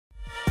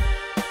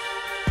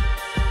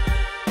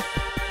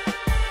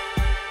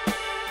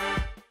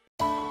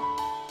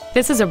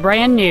This is a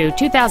brand new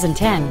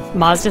 2010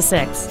 Mazda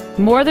 6.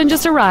 More than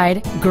just a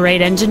ride, great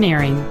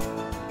engineering.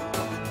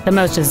 The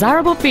most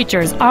desirable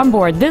features on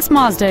board this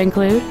Mazda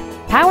include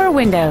power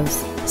windows,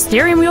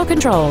 steering wheel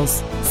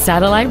controls,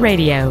 satellite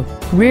radio,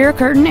 rear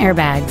curtain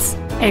airbags,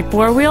 a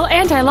four-wheel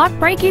anti-lock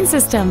braking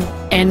system,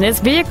 and this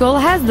vehicle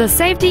has the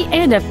safety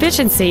and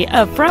efficiency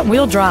of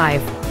front-wheel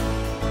drive.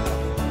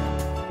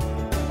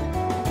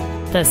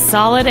 The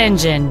solid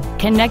engine,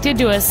 connected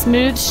to a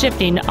smooth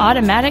shifting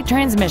automatic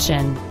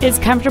transmission, is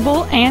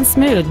comfortable and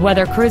smooth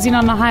whether cruising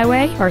on the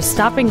highway or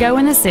stop and go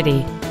in the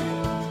city.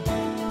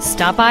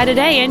 Stop by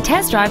today and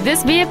test drive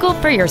this vehicle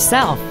for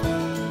yourself.